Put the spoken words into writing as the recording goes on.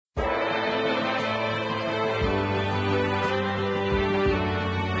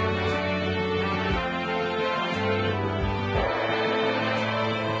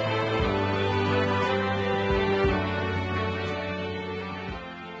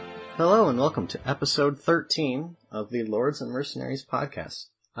Hello and welcome to episode 13 of the Lords and Mercenaries podcast.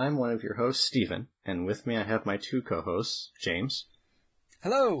 I'm one of your hosts, Stephen, and with me I have my two co-hosts, James.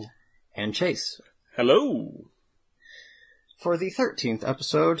 Hello. And Chase. Hello. For the 13th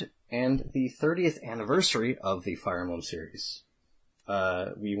episode and the 30th anniversary of the Fire Emblem series,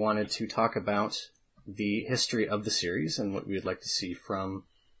 we wanted to talk about the history of the series and what we would like to see from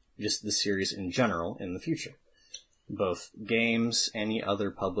just the series in general in the future. Both games, any other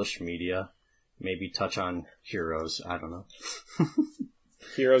published media, maybe touch on Heroes, I don't know.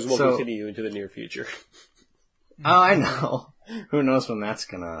 Heroes will continue into the near future. Oh, I know. Who knows when that's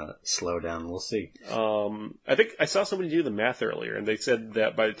gonna slow down, we'll see. I think I saw somebody do the math earlier, and they said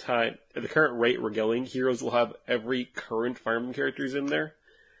that by the time, at the current rate we're going, Heroes will have every current Fire Emblem characters in there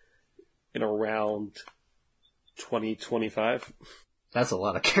in around 2025. That's a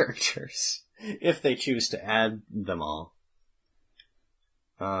lot of characters. If they choose to add them all.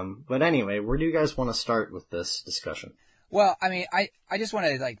 But anyway, where do you guys want to start with this discussion? Well, I mean, I just want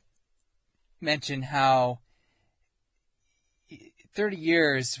to mention how 30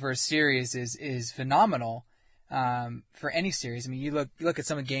 years for a series is phenomenal for any series. I mean, you look at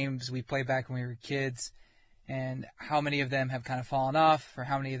some of the games we played back when we were kids, and how many of them have kind of fallen off, or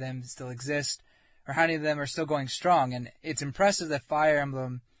how many of them still exist, or how many of them are still going strong. And it's impressive that Fire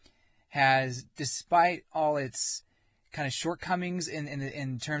Emblem has, despite all its kind of shortcomings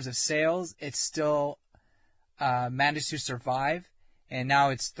in terms of sales, it's still managed to survive, and now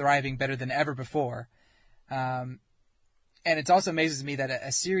it's thriving better than ever before. And it also amazes me that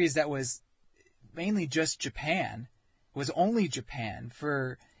a series that was mainly just Japan, was only Japan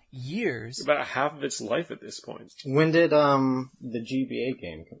for years. About half of its life at this point. When did the GBA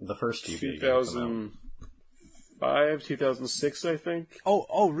game, the first GBA game come out? 2006, I think.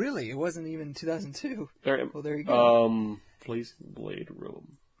 Oh, really? It wasn't even 2002. Well, there you go. Please, Blade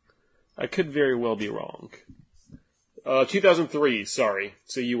Room. I could very well be wrong. 2003, sorry.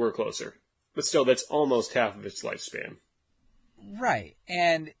 So you were closer. But still, that's almost half of its lifespan. Right.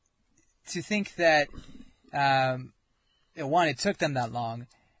 And to think that, one, it took them that long,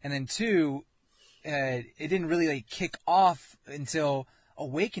 and then two, it didn't really kick off until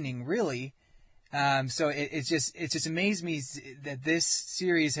Awakening, really. So it just amazed me that this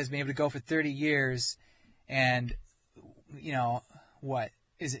series has been able to go for 30 years, and, what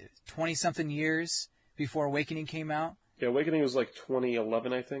is it, 20-something years before Awakening came out? Yeah, Awakening was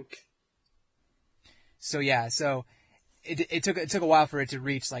 2011, I think. So yeah, it took a while for it to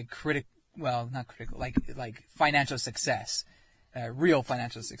reach not critical, like financial success, real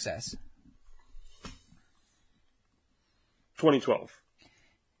financial success. 2012.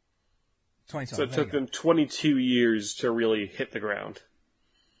 So it took them 22 years to really hit the ground.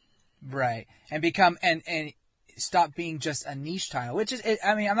 Right. And become, and stop being just a niche title, which is,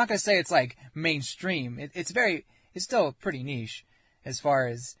 I'm not going to say it's mainstream. It's still pretty niche as far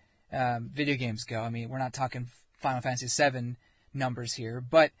as video games go. I mean, we're not talking Final Fantasy VII numbers here,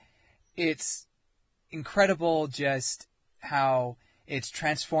 but it's incredible just how it's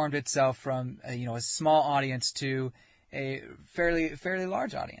transformed itself from, a small audience to a fairly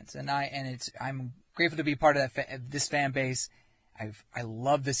large audience, and I'm grateful to be part of this fan base. I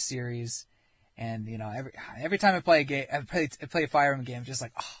love this series, and every time I play a game, I play a Fire Emblem game, I'm just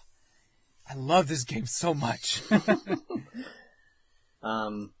I love this game so much. And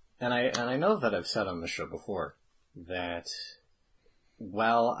I know that I've said on the show before that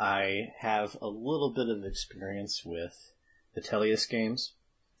while I have a little bit of experience with the Tellius games,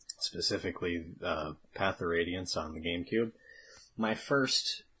 specifically Path of Radiance on the GameCube, my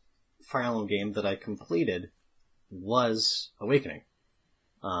first Fire Emblem game that I completed was Awakening.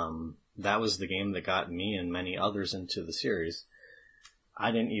 That was the game that got me and many others into the series. I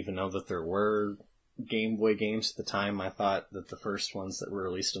didn't even know that there were Game Boy games at the time. I thought that the first ones that were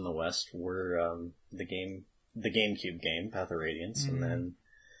released in the West were the GameCube game, Path of Radiance, and then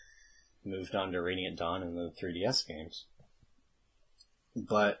moved on to Radiant Dawn and the 3DS games.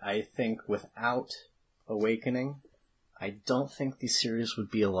 But I think without Awakening, I don't think the series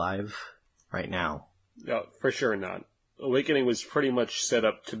would be alive right now. No, for sure not. Awakening was pretty much set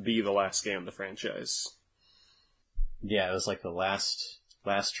up to be the last game of the franchise. Yeah, it was like the last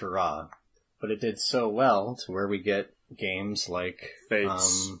hurrah. But it did so well to where we get games like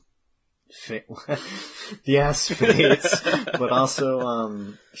Fates. Yes, Fates, but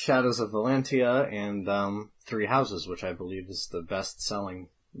also Shadows of Valentia and Three Houses, which I believe is the best-selling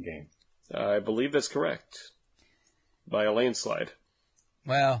game. I believe that's correct. By a landslide.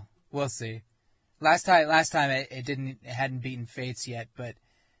 Well, we'll see. Last time it hadn't beaten Fates yet, but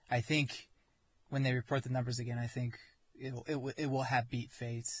I think when they report the numbers again, I think it will have beat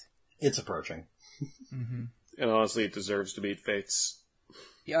Fates. It's approaching. Hmm. And honestly, it deserves to beat Fates.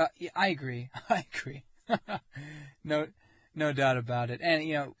 Yeah, I agree. I agree. No doubt about it.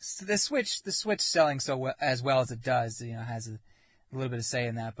 And the Switch selling so well as it does, has a little bit of say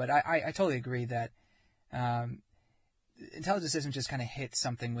in that. But I totally agree that Intelligent Systems just kind of hit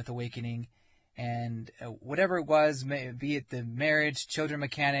something with Awakening, and whatever it was, be it the marriage, children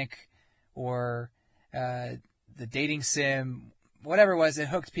mechanic, or the dating sim, whatever it was, it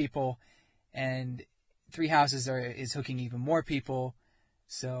hooked people, and Three Houses is hooking even more people.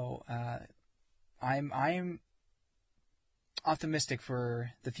 So I'm optimistic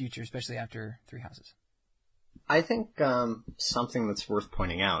for the future, especially after Three Houses. I think something that's worth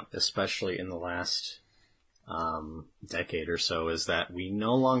pointing out, especially in the last decade or so, is that we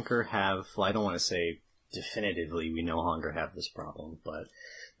no longer have, well, I don't want to say definitively we no longer have this problem, but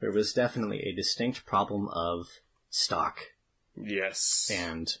there was definitely a distinct problem of stock. Yes.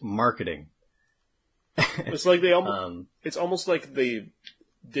 And marketing. It's like it's almost like they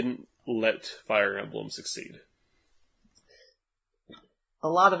didn't let Fire Emblem succeed. A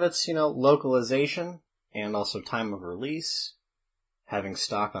lot of it's, localization and also time of release, having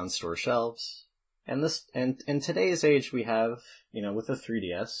stock on store shelves. And in today's age we have, with the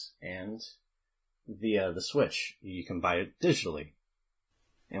 3DS and via the Switch, you can buy it digitally.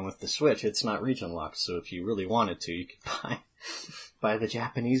 And with the Switch, it's not region locked, so if you really wanted to, you could buy the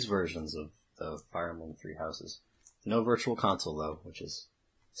Japanese versions of the Fire Emblem Three Houses. No virtual console, though, which is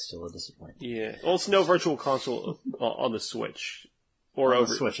still a disappointment. Yeah. Well, it's no virtual console on the Switch. Or on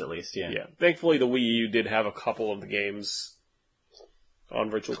over the Switch, at least, yeah. Yeah. Thankfully, the Wii U did have a couple of the games on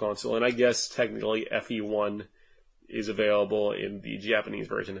virtual console, and I guess technically FE1 is available in the Japanese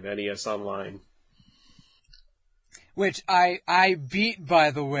version of NES Online. Which I beat,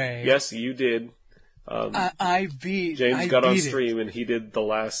 by the way. Yes, you did. I beat. James got on stream and he did the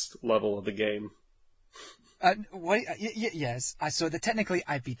last level of the game. Yes. So technically,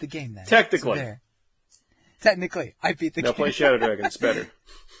 I beat the game then. Technically. So there. Technically, I beat the game. Now play Shadow Dragon. It's better.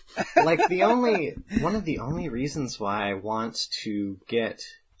 One of the only reasons why I want to get,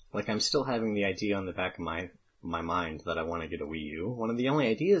 I'm still having the idea on the back of my mind that I want to get a Wii U. One of the only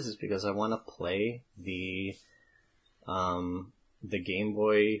ideas is because I want to play the Game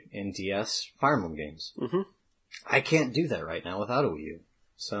Boy and DS Fire Emblem games. Mm-hmm. I can't do that right now without a Wii U.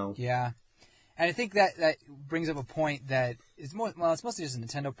 So yeah, and I think that brings up a point that is it's mostly just a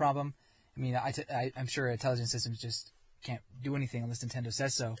Nintendo problem. I mean, I'm sure Intelligent Systems just can't do anything unless Nintendo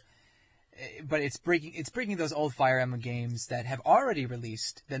says so. But it's breaking those old Fire Emblem games that have already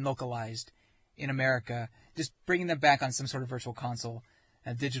released, been localized in America, just bringing them back on some sort of virtual console,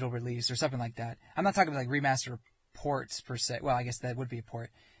 a digital release or something like that. I'm not talking about remaster ports per se. Well, I guess that would be a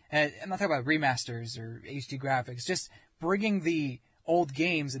port. I'm not talking about remasters or HD graphics. Just bringing the old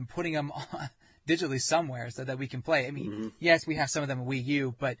games and putting them on digitally somewhere so that we can play. I mean, yes, we have some of them in Wii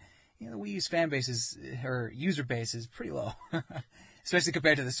U, but the Wii U's fan base or user base is pretty low, especially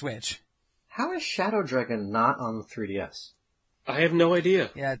compared to the Switch. How is Shadow Dragon not on the 3DS? I have no idea.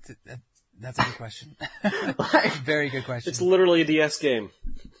 Yeah, that's a good question. Very good question. It's literally a DS game.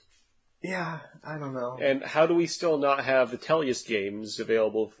 Yeah, I don't know. And how do we still not have the Tellius games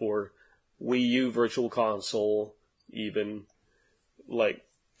available for Wii U Virtual Console, even,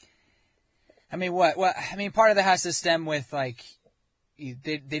 I mean, what? I mean, part of that has to stem with, they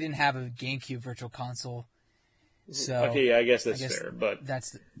didn't have a GameCube Virtual Console. So okay, yeah, I guess that's fair, but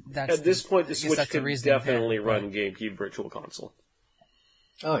that's at this point, the Switch could definitely there, run GameCube Virtual Console.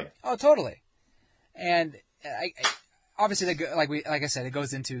 Oh yeah. Oh, totally. And obviously, like I said, it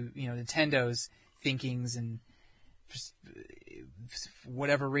goes into Nintendo's thinkings and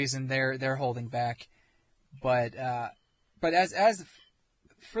whatever reason they're holding back. But as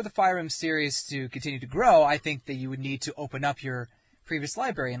for the Fire Emblem series to continue to grow, I think that you would need to open up your previous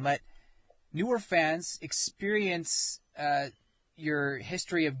library and let newer fans experience your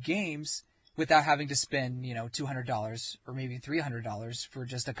history of games without having to spend, $200 or maybe $300 for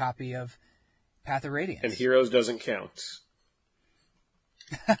just a copy of Path of Radiance. And Heroes doesn't count.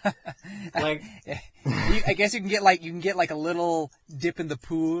 I guess you can get a little dip in the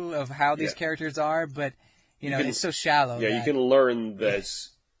pool of how these characters are, but it's so shallow. Yeah, you can learn that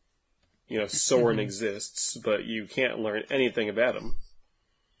Soren exists, but you can't learn anything about him.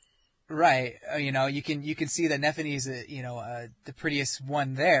 Right, you can see that Nephany is the prettiest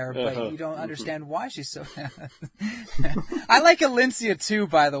one there, but you don't understand why she's so. I like Alencia too,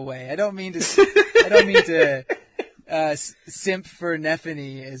 by the way. I don't mean to simp for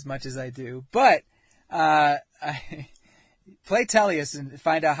Nephany as much as I do, but I play Tellius and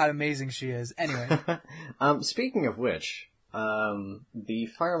find out how amazing she is. Anyway, speaking of which, The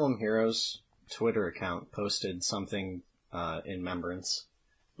Fire Emblem Heroes Twitter account posted something in remembrance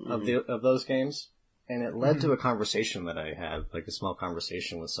of those games, and it led to a conversation that I had, like a small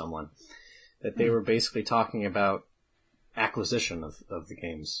conversation with someone, that they were basically talking about acquisition of the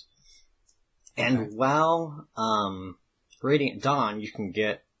games. And while Radiant Dawn you can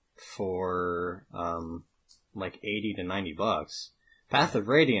get for like $80 to $90, Path of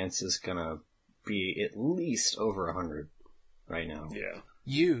Radiance is gonna be at least over $100 right now. Yeah.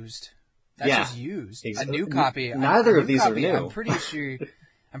 Used. That's just used. A new copy. Neither of these are new. I'm pretty sure.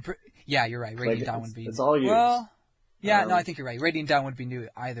 Yeah, you're right. Radiant Dawn wouldn't be. It's all used. Well, yeah, no, I think you're right. Radiant Dawn wouldn't be new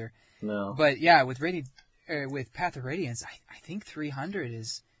either. No. But yeah, with Path of Radiance, I think $300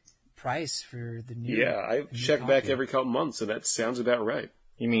 is price for the new. Yeah, I check back every couple months, and that sounds about right.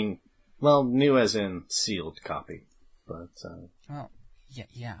 You mean, well, new as in sealed copy, but. Well,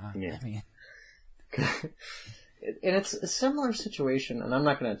 yeah. I mean. And it's a similar situation, and I'm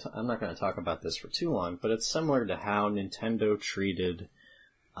not going to talk about this for too long, but it's similar to how Nintendo treated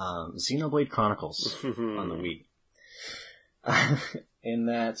Xenoblade Chronicles on the Wii, in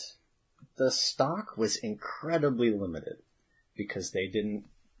that the stock was incredibly limited because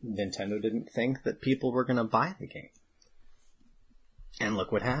Nintendo didn't think that people were going to buy the game, and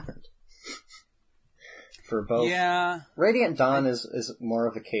look what happened. For both, yeah, Radiant Dawn is more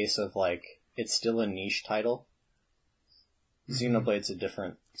of a case of like it's still a niche title. Xenoblade's a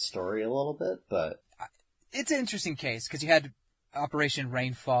different story a little bit, but it's an interesting case because you had Operation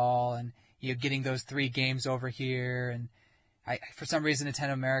Rainfall and you getting those 3 games over here, and for some reason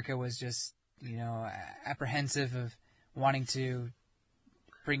Nintendo America was just apprehensive of wanting to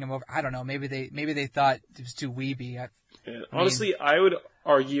bring them over. I don't know. Maybe they thought it was too weeby. Honestly, I would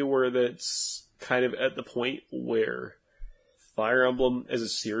argue where that's kind of at the point where Fire Emblem as a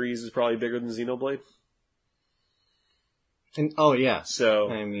series is probably bigger than Xenoblade. Oh, yeah.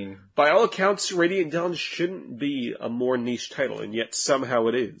 So, I mean, by all accounts, Radiant Dawn shouldn't be a more niche title, and yet somehow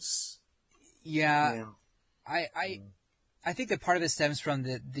it is. Yeah. I think that part of it stems from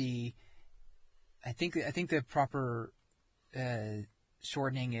I think the proper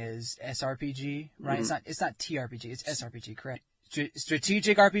shortening is SRPG, right? Mm-hmm. It's not TRPG, it's SRPG, correct?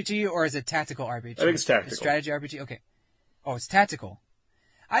 Strategic RPG, or is it tactical RPG? I think it's tactical. Strategy RPG? Okay. Oh, it's tactical.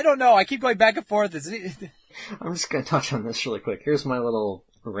 I don't know. I keep going back and forth. I'm just going to touch on this really quick. Here's my little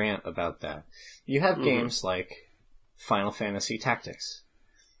rant about that. You have games like Final Fantasy Tactics.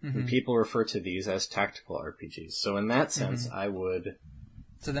 And people refer to these as tactical RPGs. So in that sense, I would...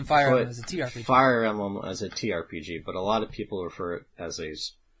 So then Fire Emblem is a TRPG. Fire Emblem as a TRPG, but a lot of people refer it as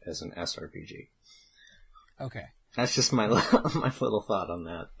an SRPG. Okay. That's just my little thought on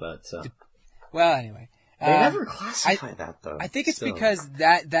that, but... well, anyway... They never classify that, though. I think it's because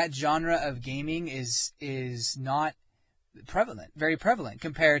that genre of gaming is not prevalent, very prevalent,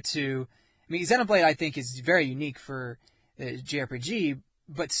 compared to... I mean, Xenoblade, I think, is very unique for JRPG,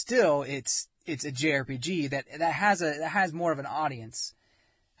 but still, it's a JRPG that has more of an audience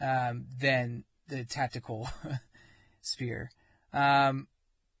than the tactical sphere, realm,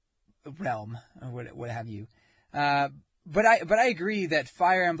 or what have you. But I agree that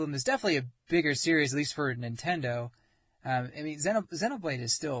Fire Emblem is definitely a bigger series, at least for Nintendo. I mean, Xenoblade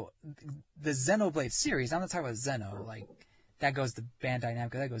is still the Xenoblade series. I'm not talking about Xeno, like that goes to Bandai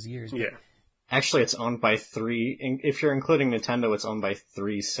Namco, that goes years. Yeah. Actually, it's owned by 3. If you're including Nintendo, it's owned by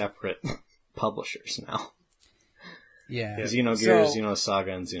 3 separate publishers now. Yeah. Xenogears,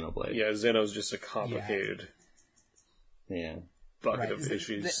 Xenosaga, and Xenoblade. Yeah, Xeno's just a complicated bucket of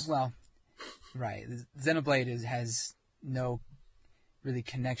issues. Right. Xenoblade has no really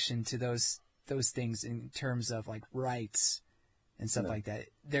connection to those things in terms of like rights and stuff like that.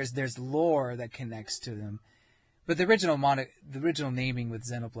 There's lore that connects to them, but the original naming with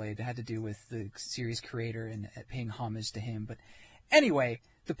Xenoblade had to do with the series creator and paying homage to him. But anyway,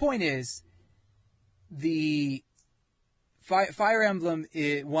 the point is the Fire Emblem,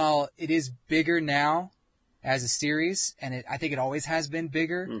 while it is bigger now as a series, and I think it always has been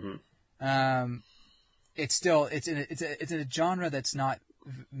bigger. Mm-hmm. It's still it's in a genre that's not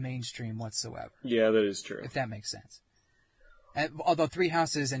mainstream whatsoever. Yeah, that is true. If that makes sense. Although Three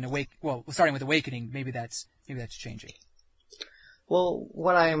Houses and starting with Awakening, maybe that's changing. Well,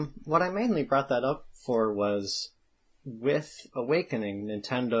 what I mainly brought that up for was with Awakening,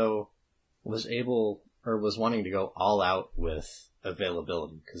 Nintendo was wanting to go all out with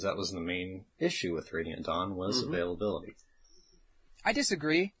availability, because that was the main issue with Radiant Dawn was availability. I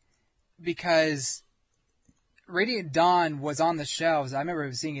disagree, because Radiant Dawn was on the shelves. I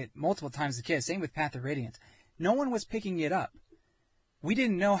remember seeing it multiple times as a kid. Same with Path of Radiance. No one was picking it up. We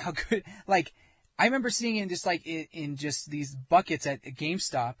didn't know how good... Like, I remember seeing it in just like in just these buckets at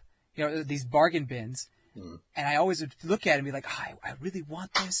GameStop, these bargain bins, and I always would look at it and be like, I really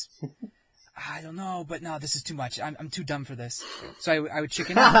want this. I don't know, but no, this is too much. I'm too dumb for this. So I would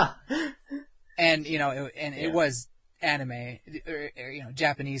chicken out. And, it was anime, or,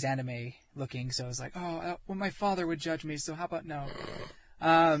 Japanese anime looking. So I was like, well, my father would judge me. So how about no?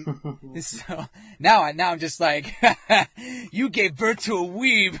 So now I'm just like, you gave birth to a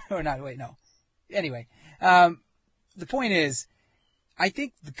weeb. Or not, wait, no. Anyway, the point is, I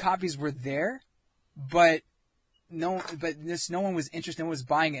think the copies were there, but no one was interested, no one was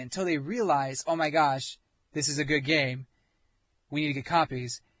buying it until they realized, oh my gosh, this is a good game. We need to get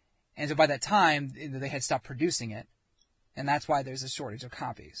copies. And so by that time, they had stopped producing it. And that's why there's a shortage of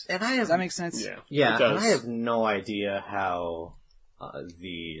copies. Does that make sense? Yeah, and I have no idea how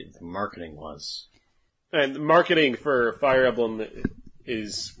the marketing was. And the marketing for Fire Emblem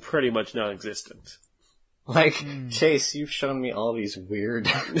is pretty much non-existent. Like, Chase, you've shown me all these weird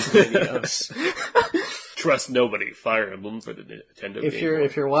videos. Trust nobody. Fire Emblem for the Nintendo.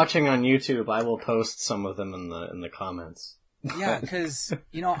 If you're watching on YouTube, I will post some of them in the comments. Yeah, because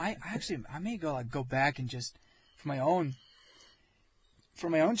I may go back and just for my own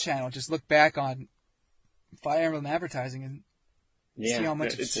channel, just look back on Fire Emblem advertising and see how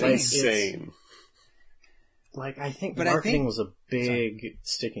much it's changed. Insane. I think marketing was a big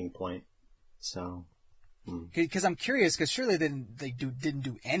sticking point. So, because I'm curious, because surely they didn't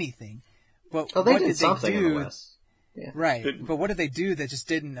do anything. But they what did did something they do? in the West. Yeah. Right, but what did they do that just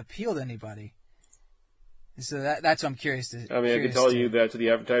didn't appeal to anybody? So that's what I'm curious to. I mean, I can tell you that to the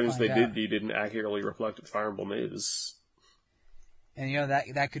advertisements they didn't accurately reflect what Fire Emblem is. And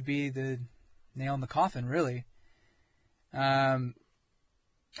that could be the nail in the coffin, really. I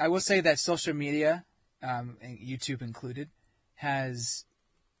will say that social media, and YouTube included, has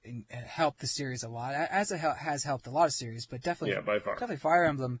helped the series a lot. As it has helped a lot of series, but definitely, by far, definitely Fire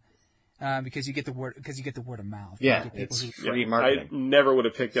Emblem, because you get the word of mouth. Yeah, it's free marketing. I never would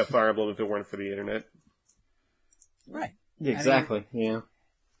have picked up Fire Emblem if it weren't for the internet. Right. Yeah, exactly. Yeah.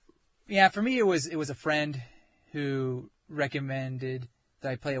 For me, it was a friend who recommended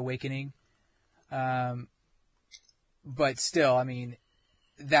that I play Awakening. But still, I mean,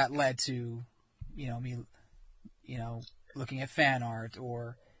 that led to, me, looking at fan art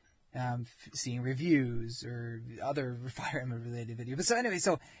or seeing reviews or other Fire Emblem related videos. But so anyway,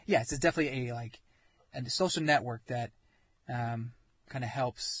 yes, it's definitely a social network that kind of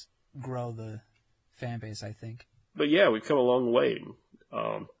helps grow the fan base, I think. But yeah, we've come a long way.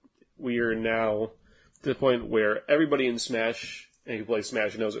 We are now to the point where everybody in Smash and who plays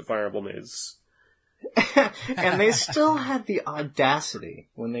Smash knows what Fire Emblem is. And they still had the audacity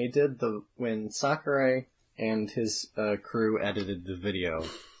when Sakurai and his crew edited the video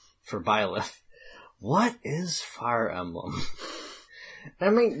for Byleth. What is Fire Emblem? I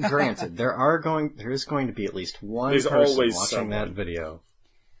mean, granted, there is going to be at least one person watching that video.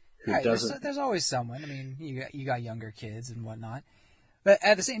 Right, there's always someone. I mean, you got younger kids and whatnot, but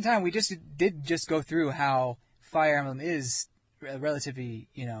at the same time, we did go through how Fire Emblem is a relatively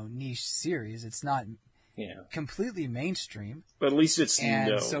niche series. It's not completely mainstream, but at least it's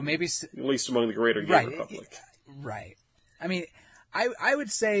known. So maybe at least among the greater gamer public. Right. I mean, I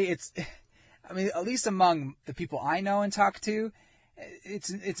would say it's. I mean, at least among the people I know and talk to,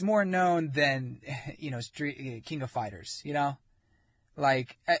 it's more known than King of Fighters.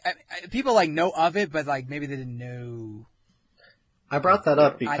 People know of it, but maybe they didn't know. I brought that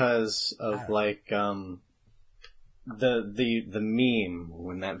up because of the meme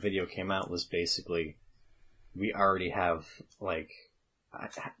when that video came out was basically we already have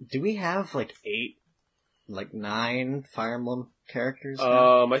do we have 9 Fire Emblem characters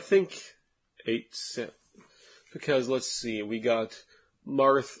now? I think 8, because let's see, we got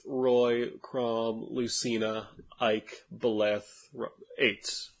Marth, Roy, Chrom, Lucina, Ike, Beleth,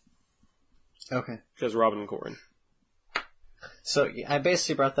 8. Okay. Because Robin and Corrin. So I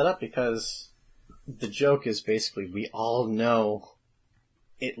basically brought that up because the joke is basically we all know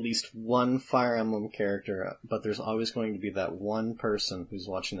at least one Fire Emblem character, but there's always going to be that one person who's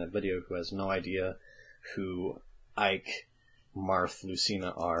watching that video who has no idea who Ike, Marth,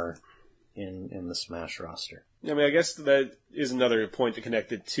 Lucina are in the Smash roster. I mean, I guess that is another point to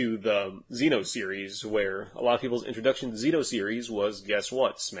connect it to the Xeno series, where a lot of people's introduction to the Xeno series was, guess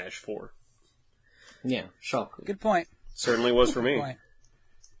what, Smash 4. Yeah, shock. Good point. Certainly was for me. Point.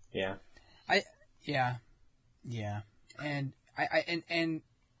 Yeah. Yeah. And and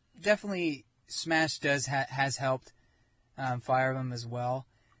definitely Smash has helped Fire Emblem as well,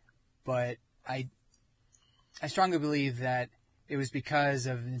 but I strongly believe that it was because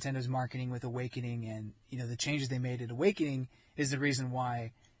of Nintendo's marketing with Awakening and, the changes they made at Awakening is the reason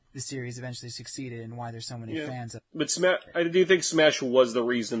why the series eventually succeeded and why there's so many fans of But I do think Smash was the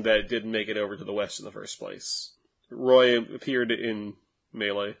reason that it didn't make it over to the West in the first place. Roy appeared in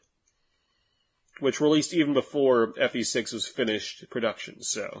Melee, which released even before FE6 was finished production,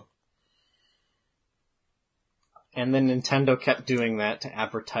 so... And then Nintendo kept doing that to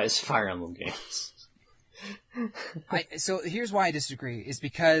advertise Fire Emblem games. So here's why I disagree, is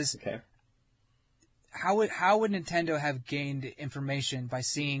because... Okay. How would Nintendo have gained information by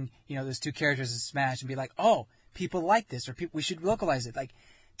seeing, those two characters in Smash and be like, oh, people like this, or we should localize it? Like,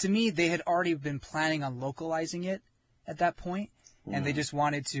 to me, they had already been planning on localizing it at that point, and they just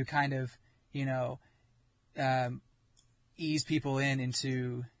wanted to kind of, ease people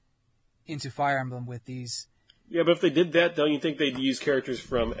into Fire Emblem with these. Yeah, but if they did that, don't you think they'd use characters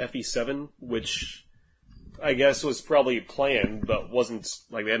from FE7, which I guess was probably planned, but wasn't,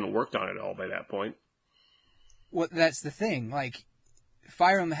 like, they hadn't worked on it all by that point. Well, that's the thing. Like,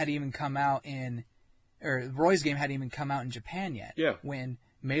 Fire Emblem had even come out or Roy's game hadn't even come out in Japan yet. Yeah. When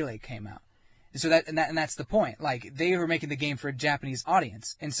Melee came out. And so that's the point. Like, they were making the game for a Japanese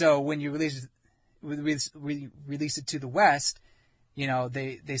audience. And so when you release it to the West,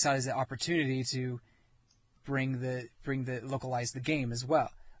 they saw it as an opportunity to localize the game as well.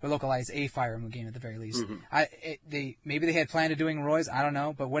 Or localize a Fire Emblem game at the very least. Mm-hmm. Maybe they had planned on doing Roy's, I don't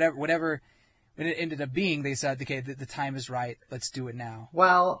know, but whatever when it ended up being, they said, okay, the time is right, let's do it now.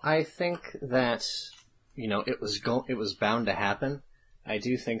 Well, I think that, it was bound to happen. I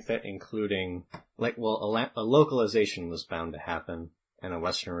do think that including, a localization was bound to happen and a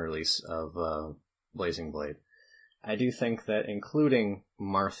Western release of Blazing Blade. I do think that including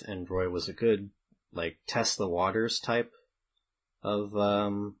Marth and Roy was a good, test the waters type of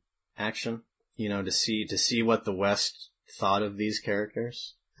action, to see what the West thought of these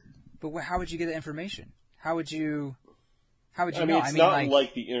characters. But how would you get the information? How would you know? It's not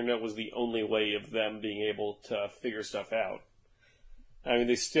like the internet was the only way of them being able to figure stuff out.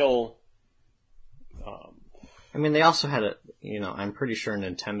 They still... they also had I'm pretty sure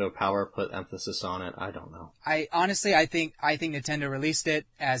Nintendo Power put emphasis on it. I don't know. I think Nintendo released it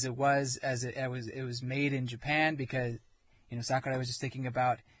as it was made in Japan because, Sakurai was just thinking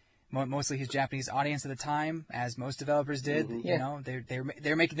about mostly his Japanese audience at the time, as most developers did. Mm-hmm.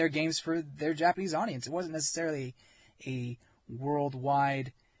 They're making their games for their Japanese audience. It wasn't necessarily a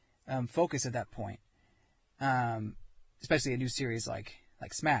worldwide focus at that point, especially a new series like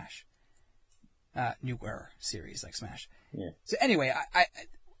Smash, newer series like Smash. Yeah. So anyway,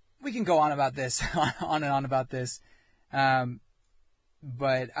 we can go on about this, on and on about this,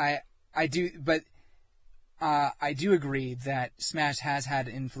 but I do agree that Smash has had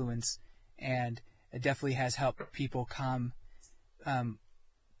influence, and it definitely has helped people come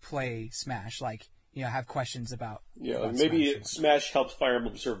play Smash, have questions about. Yeah, about maybe Smash helped Fire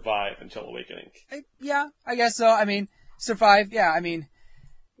Emblem survive until Awakening. I guess so. Survive. Yeah, It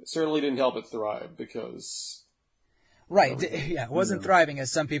certainly didn't help it thrive because. Right. It wasn't thriving,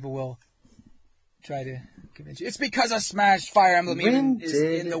 as some people will try to convince you. It's because of Smash Fire Emblem is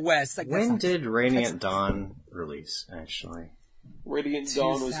in the West. When did Radiant Dawn release, actually? Radiant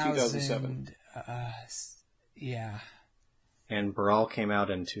Dawn was 2007. Yeah. And Brawl came out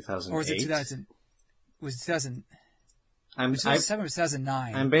in 2008? Or was it 2000? Was it 2000? 2007 or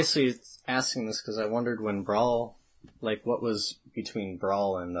 2009? I'm basically asking this because I wondered when Brawl, what was between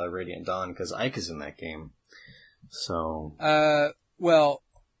Brawl and Radiant Dawn, because Ike is in that game. So.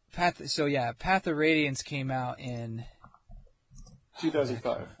 Path of Radiance came out in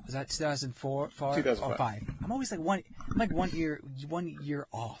 2005. Was that 2004? 2005. 5? I'm always one year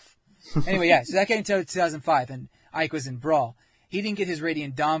off. Anyway, so that came until 2005, and Ike was in Brawl. He didn't get his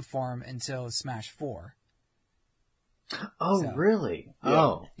Radiant Dawn form until Smash 4. Oh, really? Yeah.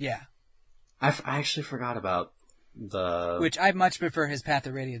 Oh. Yeah. I actually forgot about which I much prefer his Path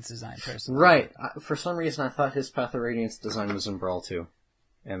of Radiance design, personally. Right. For some reason, I thought his Path of Radiance design was in Brawl too.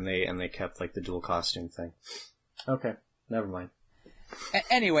 And they kept the dual costume thing. Okay, never mind.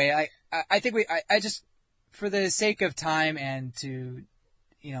 Anyway, I think I just, for the sake of time and to,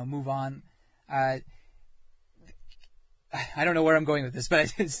 move on, I don't know where I'm going with this,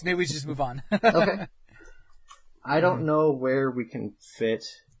 but maybe we should just move on. Okay. I don't know where we can fit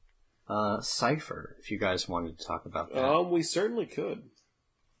Cypher, if you guys wanted to talk about that. We certainly could.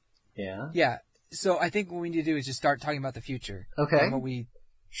 Yeah? Yeah, so I think what we need to do is just start talking about the future. Okay. And what we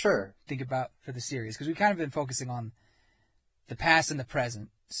sure think about for the series, because we've kind of been focusing on the past and the present,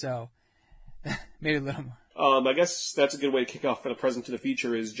 so maybe a little more. I guess that's a good way to kick off for the present to the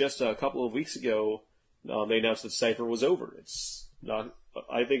future. Is just a couple of weeks ago, They announced that Cypher was over. It's not.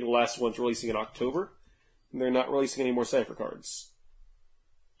 I think the last one's releasing in October, and they're not releasing any more Cypher cards.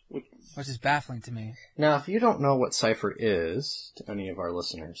 Which is baffling to me. Now, if you don't know what Cypher is, to any of our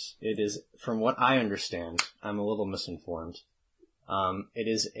listeners, it is, from what I understand, I'm a little misinformed, it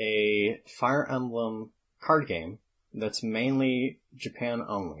is a Fire Emblem card game that's mainly Japan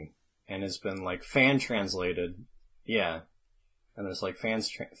only, and has been, like, fan translated. Yeah. And there's, like,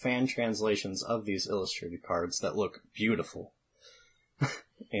 fan translations of these illustrated cards that look beautiful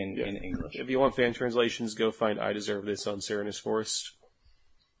in English. If you want fan translations, go find I Deserve This on Serenus Forest.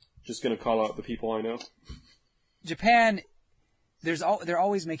 Just gonna call out the people I know. Japan, they're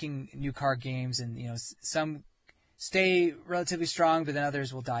always making new card games, and some stay relatively strong, but then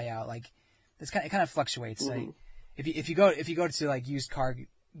others will die out. Like it kind of fluctuates. Mm-hmm. Like if you go to like used card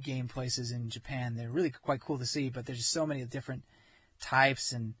game places in Japan, they're really quite cool to see. But there's just so many different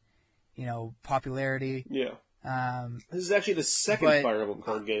types and popularity. Yeah. This is actually the second Fire Emblem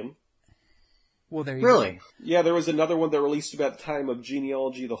card game. Well, there you Really? go. Yeah, there was another one that released about the time of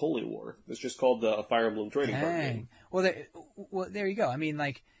Genealogy: The Holy War. It's just called the Fire Emblem trading card game. Well, there you go. I mean,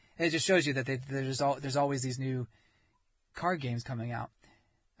 like, it just shows you that there's always these new card games coming out.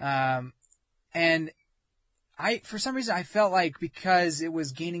 And for some reason, I felt like because it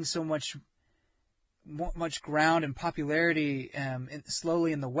was gaining so much ground and popularity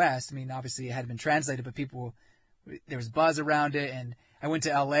slowly in the West. I mean, obviously it had been translated, but there was buzz around it. And I went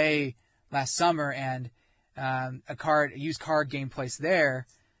to L.A. last summer, and a used card game place there,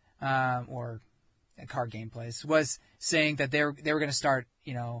 or a card game place, was saying that they were going to start,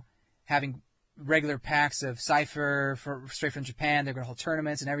 having regular packs of Cypher straight from Japan. They're going to hold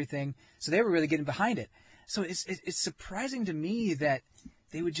tournaments and everything. So they were really getting behind it. So it's surprising to me that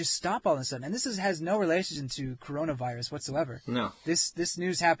they would just stop all of a sudden. And this has no relation to coronavirus whatsoever. No. This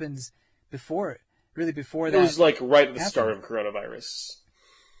news happens before that. It was like right at the start of coronavirus.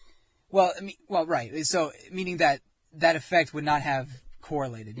 Well, right. So, meaning that effect would not have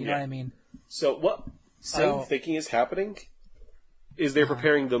correlated. You know what I mean? So what I'm thinking is happening is they're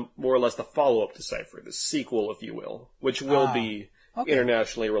preparing more or less the follow-up to Cypher, the sequel, if you will, which will be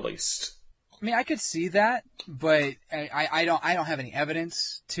internationally released. I mean, I could see that, but I don't have any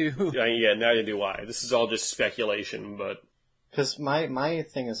evidence to. Yeah, neither do I. This is all just speculation, but Because my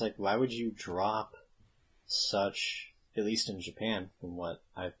thing is, like, why would you drop such, at least in Japan, from what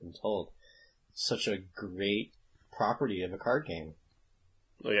I've been told, such a great property of a card game?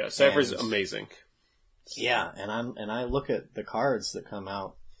 oh yeah, Cypher's amazing. Yeah, and I look at the cards that come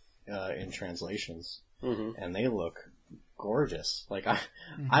out in translations, and they look gorgeous. Like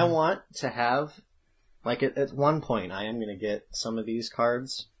I want to have, like at one point, I am going to get some of these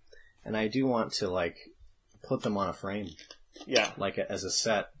cards, and I do want to like put them on a frame. Yeah, like as a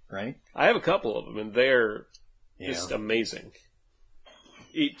set, right? I have a couple of them, and they're just amazing.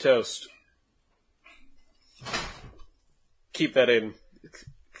 Eat toast. Keep that in.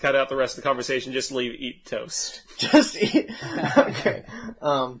 Cut out the rest of the conversation. Just leave. Eat toast. Just eat. Okay.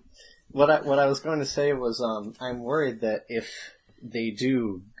 What I was going to say was, I'm worried that if they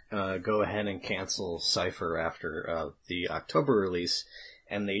do go ahead and cancel Cypher after the October release,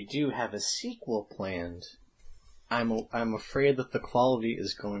 and they do have a sequel planned, I'm afraid that the quality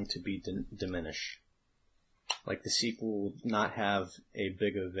is going to be diminished. Like the sequel will not have a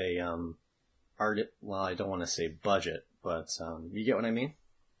big of a well, I don't want to say budget, but you get what I mean?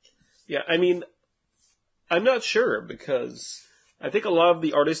 Yeah, I mean, I'm not sure, because I think a lot of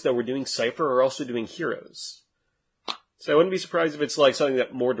the artists that were doing Cypher are also doing Heroes. So I wouldn't be surprised if it's like something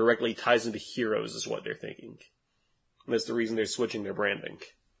that more directly ties into Heroes is what they're thinking. And that's the reason they're switching their branding.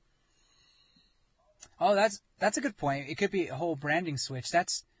 Oh, that's a good point. It could be a whole branding switch. I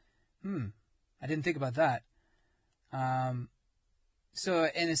didn't think about that. So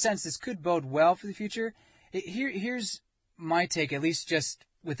in a sense, this could bode well for the future. Here's my take, at least just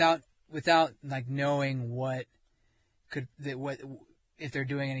without like knowing what if they're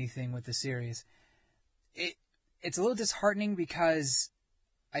doing anything with the series. It's a little disheartening because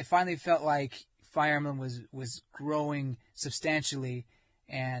I finally felt like Fire Emblem was growing substantially,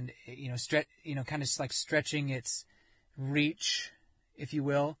 and kind of like stretching its reach, if you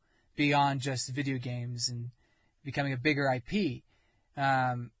will, beyond just video games and becoming a bigger IP.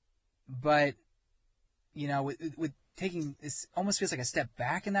 But with taking this, almost feels like a step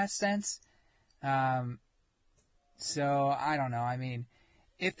back in that sense. So I don't know. I mean,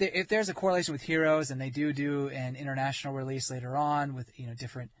 if there's a correlation with Heroes and they do an international release later on with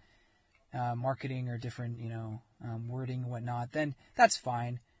different marketing or different wording and whatnot, then that's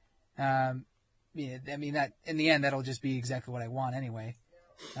fine. I mean that in the end that'll just be exactly what I want anyway.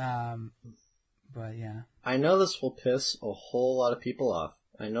 But yeah. I know this will piss a whole lot of people off.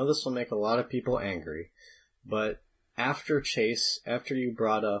 I know this will make a lot of people angry. But after Chase, after you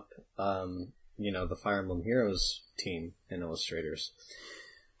brought up, the Fire Emblem Heroes team and illustrators,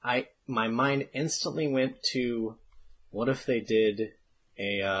 my mind instantly went to, what if they did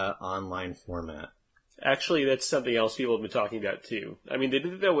a online format? Actually, that's something else people have been talking about too. I mean, they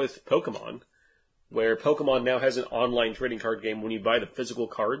did that with Pokemon, where Pokemon now has an online trading card game. When you buy the physical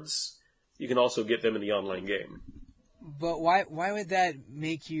cards, you can also get them in the online game. But why would that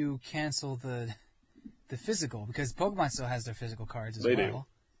make you cancel the physical? Because Pokemon still has their physical cards as well.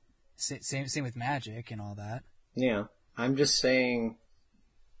 They do. Same with Magic and all that. Yeah, I'm just saying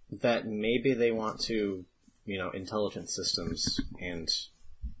that maybe they want to, Intelligent Systems and,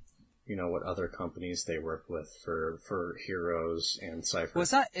 what other companies they work with for Heroes and Cypher. Well,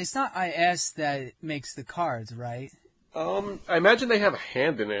 it's not IS that makes the cards, right? I imagine they have a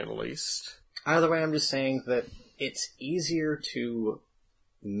hand in it at least. Either way, I'm just saying that it's easier to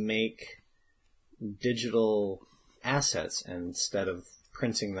make digital assets instead of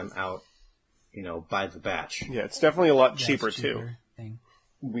printing them out, by the batch. Yeah, it's definitely a lot cheaper too. Thing.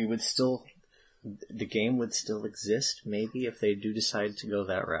 The game would still exist, maybe, if they do decide to go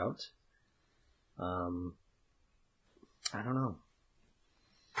that route. I don't know.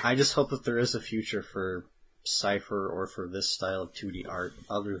 I just hope that there is a future for Cypher or for this style of 2D art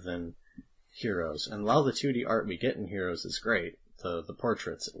other than Heroes. And while the 2D art we get in Heroes is great, the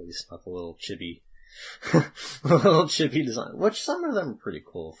portraits at least, not the little chibi design, which some of them are pretty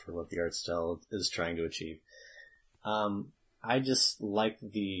cool for what the art style is trying to achieve. I just like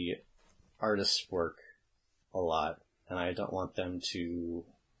the artist's work a lot, and I don't want them to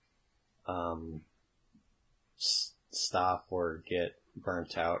stop or get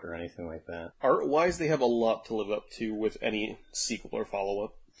burnt out or anything like that. Art-wise, they have a lot to live up to with any sequel or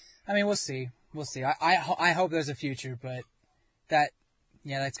follow-up. I mean, we'll see. I hope there's a future, but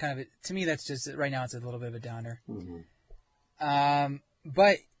that's kind of it. To me, that's just, right now it's a little bit of a downer. Mm-hmm.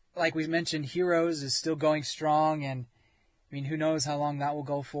 But, like we mentioned, Heroes is still going strong, and, I mean, who knows how long that will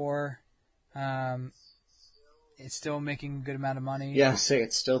go for. It's still making a good amount of money. Yeah, say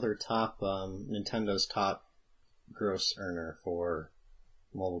it's still their top, Nintendo's top gross earner for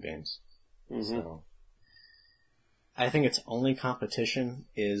mobile games. Mm-hmm. So, I think its only competition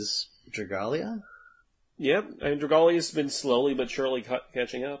is Dragalia. Yep, and Dragalia's been slowly but surely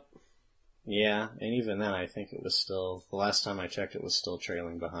catching up. Yeah, and even then I think it was still, the last time I checked it was still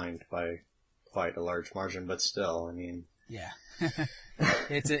trailing behind by quite a large margin, but still, I mean... Yeah.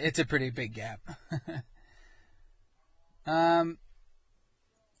 It's a pretty big gap.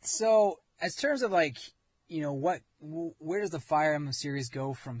 So, as terms of where does the Fire Emblem series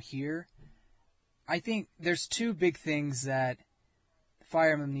go from here? I think there's two big things that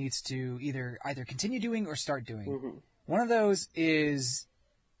Fire Emblem needs to either continue doing or start doing. Mm-hmm. One of those is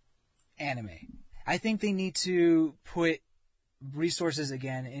anime. I think they need to put resources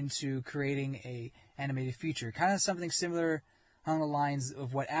again into creating a animated feature, kind of something similar along the lines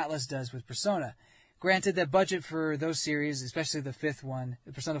of what Atlus does with Persona. Granted, the budget for those series, especially the fifth one,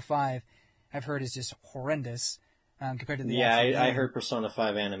 the Persona 5, I've heard is just horrendous compared to the... Yeah, I heard Persona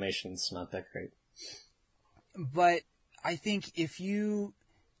 5 animation's not that great. But I think if you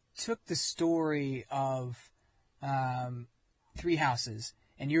took the story of Three Houses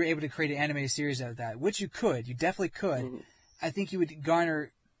and you were able to create an animated series out of that, which you definitely could, mm-hmm. I think you would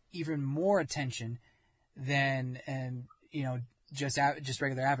garner even more attention than just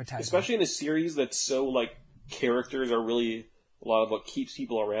regular advertising. Especially in a series that's so characters are really a lot of what keeps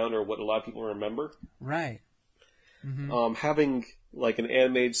people around or what a lot of people remember. Right. Mm-hmm. Having an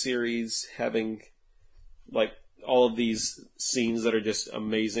animated series, having all of these scenes that are just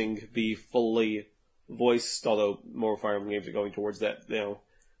amazing be fully voiced, although more Fire Emblem games are going towards that now,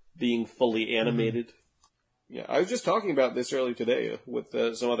 being fully animated. Mm-hmm. Yeah, I was just talking about this earlier today with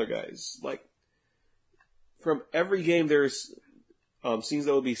some other guys. From every game, there's scenes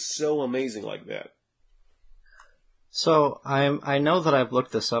that would be so amazing like that. So I know that I've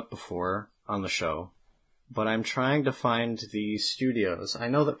looked this up before on the show, but I'm trying to find the studios. I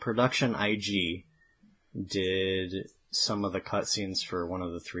know that Production IG did some of the cutscenes for one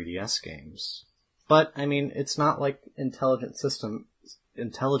of the 3DS games. But, I mean, it's not like Intelligent Systems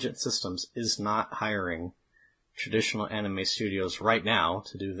is not hiring traditional anime studios right now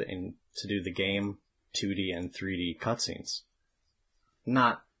to do the game 2D and 3D cutscenes.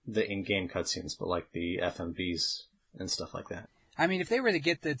 Not the in-game cutscenes, but the FMVs and stuff like that. I mean, if they were to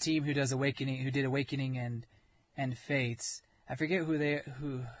get the team who did Awakening and Fates, I forget who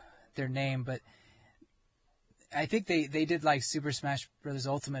their name, but I think they did Super Smash Bros.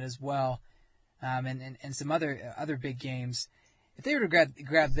 Ultimate as well. and some other big games. If they were to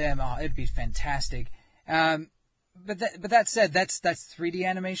grab them, it'd be fantastic. But that said, that's 3D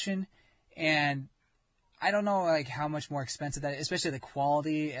animation, and I don't know like how much more expensive that is, especially the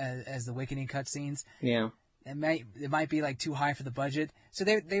quality as the Awakening cutscenes. Yeah. It might be like too high for the budget, so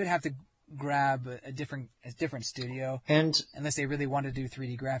they would have to grab a different studio, And unless they really want to do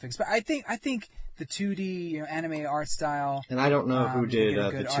 3D graphics. But I think the 2D anime art style. I don't know who did get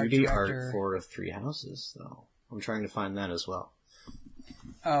a the good 2D art director. for Three Houses though. I'm trying to find that as well.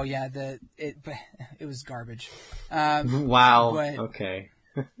 Oh yeah, it was garbage. Wow. but- Okay.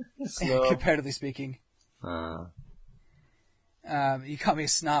 Comparatively speaking, you call me a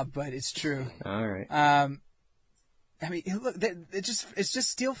snob, but it's true. All right. I mean, look, it's just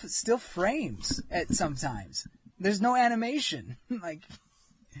still frames at sometimes. There's no animation. Like,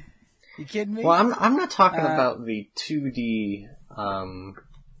 you kidding me? Well, I'm not talking about the 2D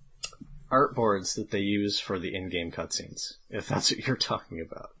artboards that they use for the in-game cutscenes. If that's what you're talking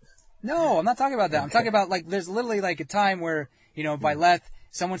about. No, I'm not talking about that. Okay. I'm talking about like there's literally like a time where Byleth,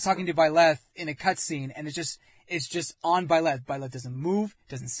 someone's talking to Byleth in a cutscene, and it's just on Byleth. Byleth doesn't move,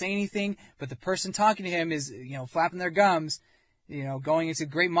 doesn't say anything, but the person talking to him is flapping their gums, going into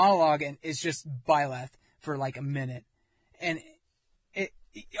great monologue, and it's just Byleth for like a minute, and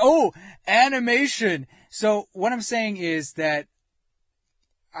animation. So what I'm saying is that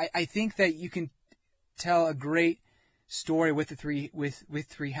I think that you can tell a great story with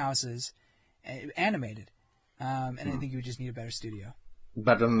Three Houses, animated, and I think you would just need a better studio.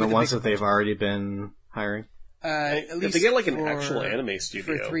 Better than the ones that they've already been hiring. At If least they get like an for- actual anime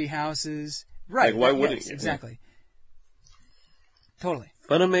studio, for Three Houses, right? Like, why wouldn't you? Exactly. Totally.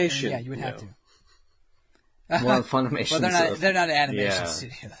 Funimation. Yeah, you would have to. Well, Funimation. Well, they're not an animation Yeah.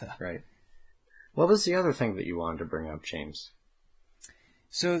 studio, though. Right. What was the other thing that you wanted to bring up, James?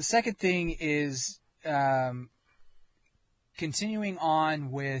 So the second thing is continuing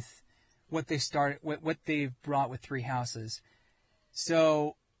on with what they've brought with Three Houses.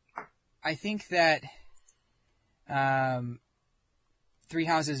 So I think that Three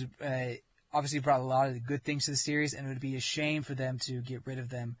Houses obviously brought a lot of good things to the series, and it would be a shame for them to get rid of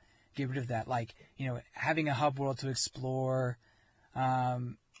that. Like, having a hub world to explore,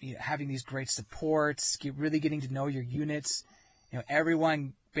 having these great supports, really getting to know your units.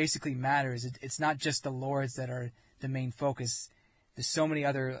 Everyone basically matters. It's not just the lords that are the main focus. There's so many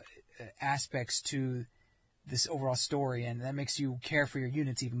other aspects to this overall story, and that makes you care for your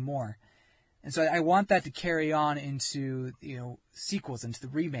units even more. And so I want that to carry on into sequels, into the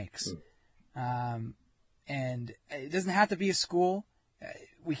remakes. And it doesn't have to be a school.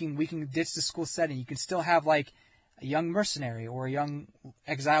 We can ditch the school setting. You can still have like a young mercenary or a young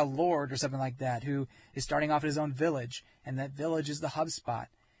exiled lord or something like that who is starting off at his own village, and that village is the hub spot,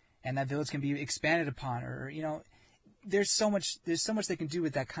 and that village can be expanded upon. Or there's so much they can do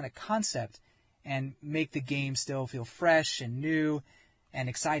with that kind of concept, and make the game still feel fresh and new and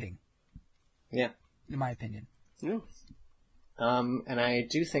exciting. Yeah. In my opinion. Yeah. And I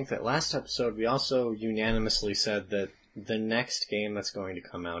do think that last episode we also unanimously said that the next game that's going to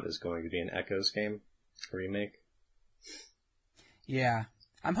come out is going to be an Echoes game, a remake. Yeah.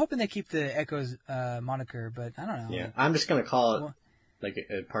 I'm hoping they keep the Echoes moniker, but I don't know. Yeah, I'm just going to call it like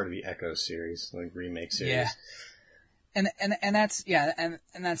a part of the Echoes series, like remake series. Yeah. And that's and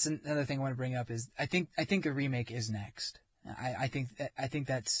that's another thing I want to bring up is I think a remake is next. I think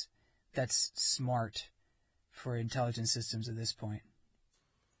that's smart for intelligent systems at this point.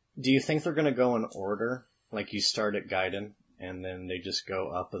 Do you think they're going to go in order? Like you start at Gaiden, and then they just go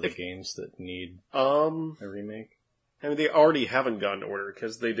up of the games that need a remake? I mean, they already haven't gone in order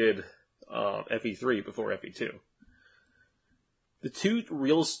because they did FE3 before FE2. The two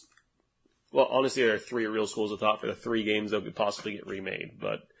real... Well, honestly, there are three real schools of thought for the three games that could possibly get remade,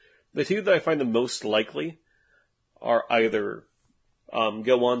 but the two that I find the most likely are either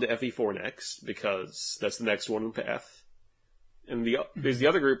go on to FE4 next, because that's the next one in path, and there's the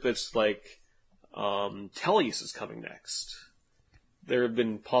other group that's like, Tellius is coming next. There have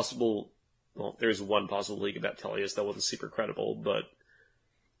been there's one possible leak about Tellius that wasn't super credible, but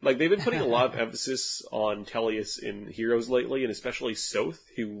like they've been putting a lot of emphasis on Tellius in Heroes lately, and especially Soth,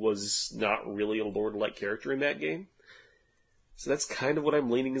 who was not really a lord-like character in that game. So that's kind of what I'm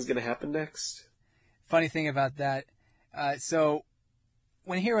leaning is going to happen next. Funny thing about that, so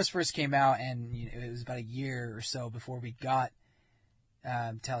when Heroes first came out, and it was about a year or so before we got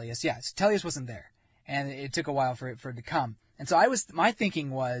Tellius. Yeah, so Tellius wasn't there, and it took a while for it to come. And so my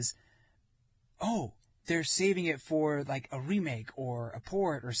thinking was, they're saving it for like a remake or a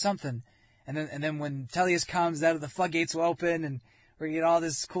port or something, and then when Tellius comes out, of the floodgates will open, and we're gonna get all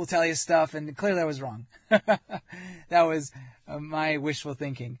this cool Telia stuff, and clearly I was wrong. That was my wishful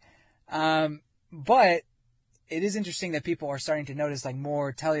thinking. But it is interesting that people are starting to notice like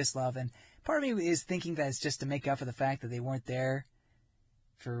more Tellius love, and part of me is thinking that it's just to make up for the fact that they weren't there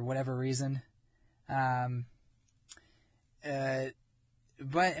for whatever reason. But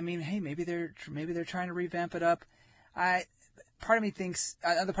I mean, hey, maybe they're trying to revamp it up. Another part of me thinks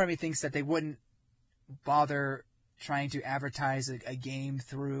that they wouldn't bother trying to advertise a game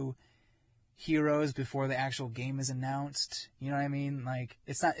through Heroes before the actual game is announced. You know what I mean? Like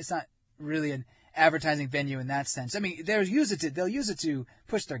it's not really an advertising venue in that sense. I mean, they'll use it to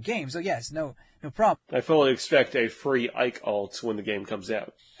push their game. So yes, no problem. I fully expect a free Ike alt when the game comes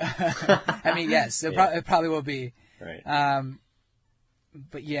out. I mean, yes, it probably will be. Right.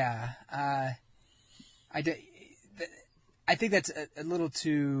 But yeah, I think that's a little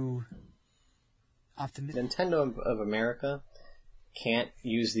too optimistic. Nintendo of America can't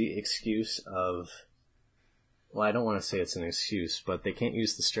use the excuse of, well, I don't want to say it's an excuse, but they can't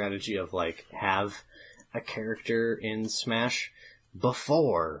use the strategy of like have a character in Smash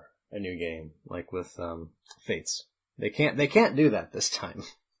before a new game, like with Fates. They can't do that this time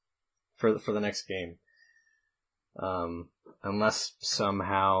for the next game. Unless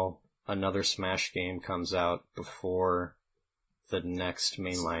somehow another Smash game comes out before the next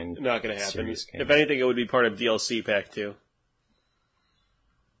mainline. Not going to happen. Series game. If anything, it would be part of DLC Pack 2.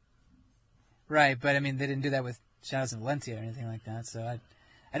 Right, but I mean, they didn't do that with Shadows of Valentia or anything like that, so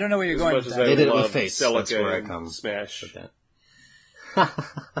I don't know where you're going with that. They did it with Fates. That's where I come Smash. with that.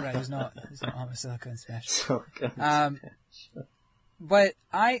 Right, there's no Silica in Smash. Smash. But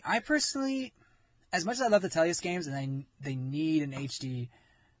I personally, as much as I love the Tellius games, and they need an HD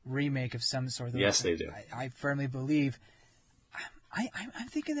remake of some sort. Yes, they do. I firmly believe. I'm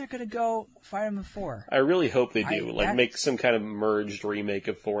thinking they're going to go Fire Emblem 4. I really hope they do. Make some kind of merged remake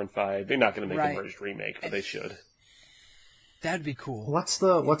of 4 and 5. They're not going to make a merged remake, but they should. That'd be cool. What's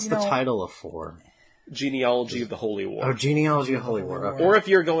the title of 4? Genealogy of the Holy War. Oh, Genealogy of Holy War. Okay. Or if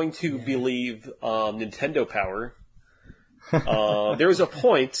you're going to believe Nintendo Power, there was a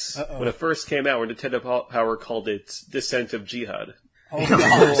point when it first came out where Nintendo Power called it Descent of Jihad. Oh,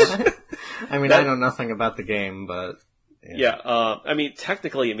 gosh. I mean, I know nothing about the game, but... Yeah, I mean,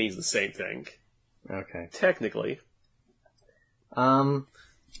 technically it means the same thing. Okay. Technically.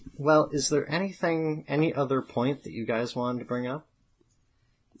 Well, is there any other point that you guys wanted to bring up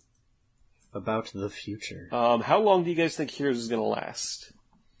about the future? How long do you guys think Heroes is going to last?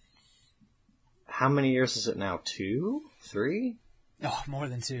 How many years is it now? 2? 3? Oh, more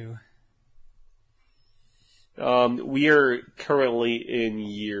than 2. We are currently in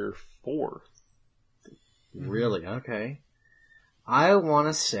year 4. Really? Okay. I want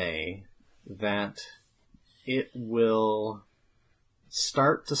to say that it will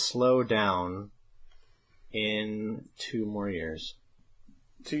start to slow down in 2 more years.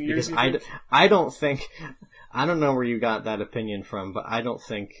 2 years? Because I don't know where you got that opinion from, but I don't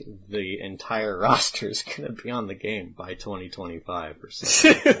think the entire roster is going to be on the game by 2025 or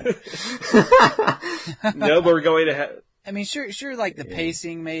something. No, but we're going to have... I mean, sure, like the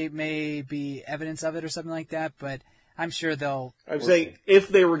pacing may be evidence of it or something like that, but I'm sure they'll... I'm saying, if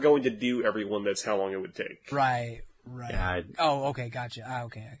they were going to do everyone, that's how long it would take. Right. Yeah, okay, gotcha.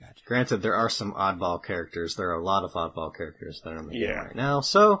 Okay, I gotcha. Granted, there are some oddball characters. There are a lot of oddball characters that are in the game right now,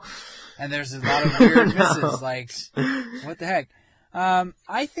 so... And there's a lot of weird misses, like, what the heck?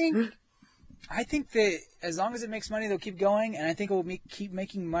 I think that as long as it makes money, they'll keep going, and I think it will keep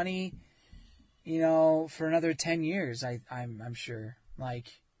making money... for another 10 years, I'm sure.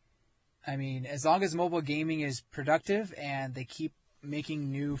 Like, I mean, as long as mobile gaming is productive and they keep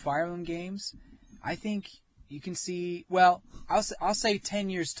making new Fire Emblem games, I think you can see, well, I'll say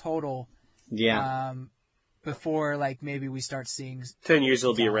 10 years total. Yeah. Before, like, maybe we start seeing... 10 years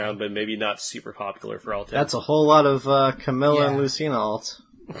they'll be around, but maybe not super popular for all 10. That's a whole lot of Camilla and Lucina alt.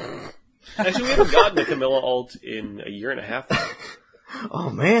 Actually, we haven't gotten a Camilla alt in a year and a half now. Oh,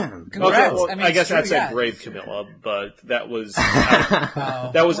 man. Congrats. Okay, well, I mean, I guess that's yeah. a Brave Camilla, but that was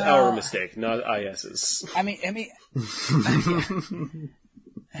our mistake, not IS's. I mean,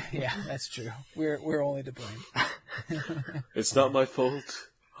 yeah, that's true. We're only to blame. It's not my fault.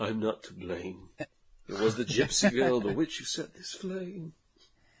 I'm not to blame. It was the gypsy girl, the witch who set this flame.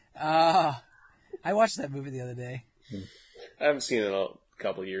 I watched that movie the other day. I haven't seen it in a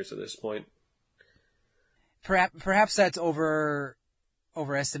couple of years at this point. Perhaps that's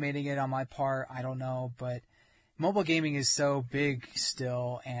overestimating it on my part. I don't know, but mobile gaming is so big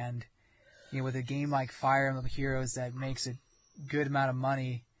still, and with a game like Fire Emblem Heroes that makes a good amount of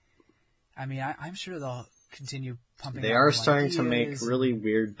money, I mean, I'm sure they'll continue pumping. They out are new starting to make ideas. really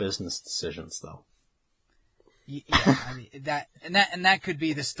weird business decisions, though. Yeah, I mean, that could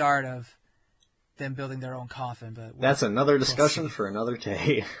be the start of them building their own coffin. But That's another we'll discussion see. for another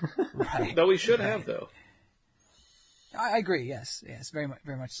day. Right. That we should Right. have, though. I agree. Yes, very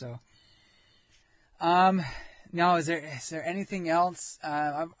much so. Now, is there anything else?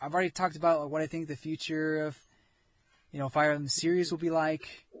 I've already talked about what I think the future of, Fire Emblem series will be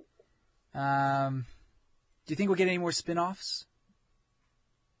like. Do you think we'll get any more spin-offs?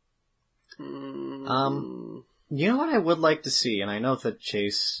 You know what I would like to see, and I know that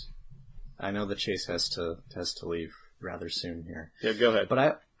Chase has to leave rather soon here. Yeah, go ahead.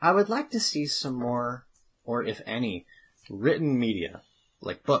 But I would like to see some more, or if any, written media,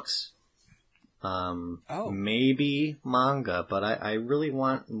 like books. Maybe manga, but I really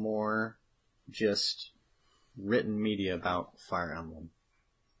want more just written media about Fire Emblem.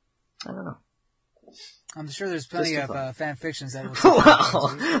 I don't know. I'm sure there's plenty Just of fan fictions that will.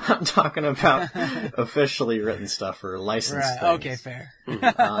 Well, I'm talking about officially written stuff or licensed Right. things. Okay. Fair.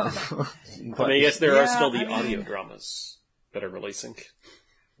 But, I mean, yes, there are still the I mean- audio dramas that are releasing.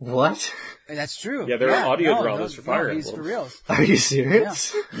 what? That's true. Yeah, there are audio dramas for Fire He's Emblem. for real. Are you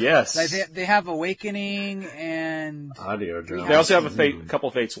serious? Yes. Like they have Awakening and Audio drama. They also have a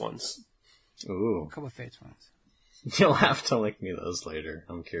couple Fates ones. Ooh. a couple of Fates ones. You'll have to link me those later.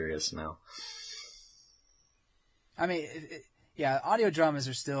 I'm curious now. I mean, audio dramas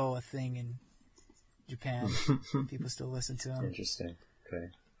are still a thing in Japan. People still listen to them. Interesting. Okay.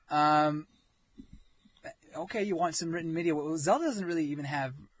 Okay, you want some written media. Well, Zelda doesn't really even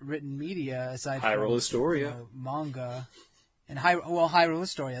have written media aside Hyrule from Historia. Manga. And Hyrule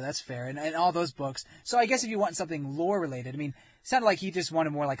Historia, that's fair. And all those books. So I guess if you want something lore related, I mean, it sounded like he just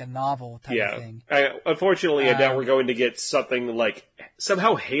wanted more like a novel type of thing. Unfortunately, I doubt we're going to get something like...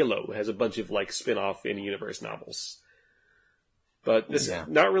 Somehow Halo has a bunch of spin-off in-universe novels. But this is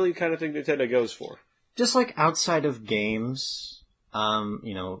not really the kind of thing Nintendo goes for. Just like outside of games,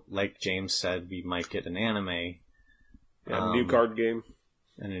 like James said, we might get an anime. A new card game.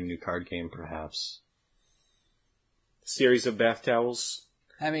 And a new card game, perhaps. Series of bath towels.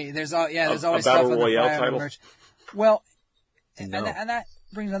 I mean, there's always a stuff Battle on the Royale Fire Emblem title. merch. Well, No. and that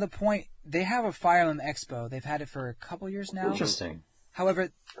brings another point. They have a Fire Emblem Expo. They've had it for a couple years now. Interesting.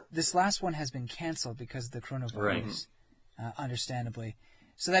 However, this last one has been canceled because of the coronavirus, understandably.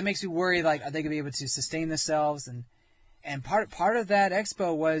 So that makes me worry, like, are they going to be able to sustain themselves? And part of that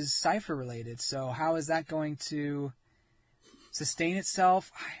expo was Cypher related. So how is that going to sustain itself?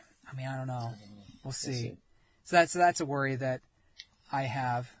 I mean, I don't know. We'll see. So that's a worry that I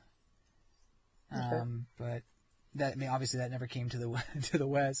have. But that, I mean, obviously that never came to the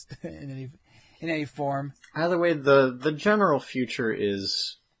West in any form. Either way, the general future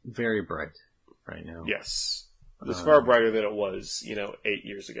is very bright right now. Yes. It's far brighter than it was, 8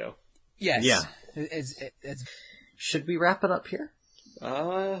 years ago. Yes. Yeah. It's Should we wrap it up here?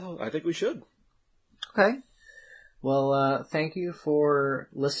 I think we should. Okay. Well, thank you for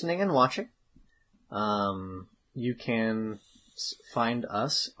listening and watching. You can find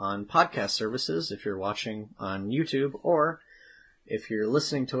us on podcast services if you're watching on YouTube, or if you're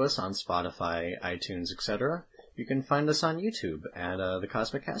listening to us on Spotify, iTunes, etc. You can find us on YouTube at the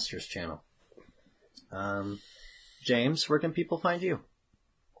Cosmic Casters channel. James, where can people find you?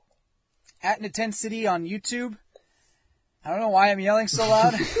 at Nintendo City on YouTube. I don't know why I'm yelling so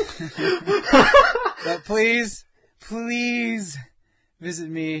loud. But please visit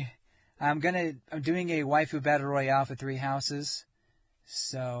me. I'm doing a waifu battle royale for 3 houses.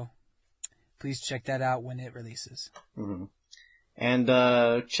 So please check that out when it releases. Mm-hmm.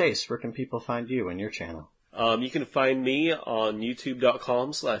 And Chase, where can people find you and your channel? You can find me on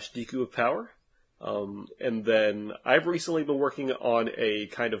youtube.com/Deku of Power. And then I've recently been working on a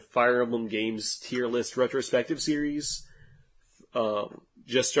kind of Fire Emblem Games tier list retrospective series.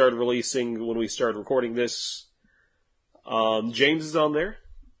 Just started releasing when we started recording this. James is on there.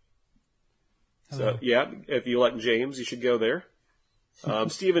 Hello. So, yeah, if you like James, you should go there.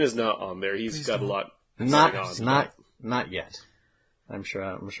 Steven is not on there. He's got a lot going on. Not yet. I'm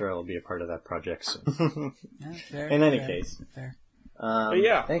sure I'll be a part of that project soon. Yeah, fair, In any fair, case. fair. But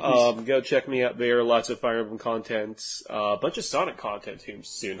yeah, thank you. go check me out there. Lots of Fire Emblem content. A bunch of Sonic content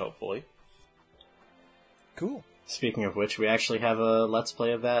soon, hopefully. Cool. Speaking of which, we actually have a Let's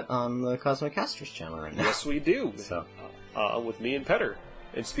Play of that on the Cosmic Casters channel right now. Yes, we do. So, With me and Petter.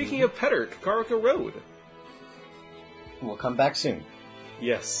 And speaking of Petter, Kakariko Road. we'll come back soon.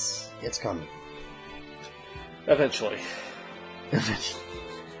 Yes. It's coming. Eventually.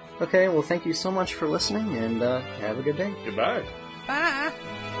 Okay, well, thank you so much for listening, and have a good day. Goodbye. Bye.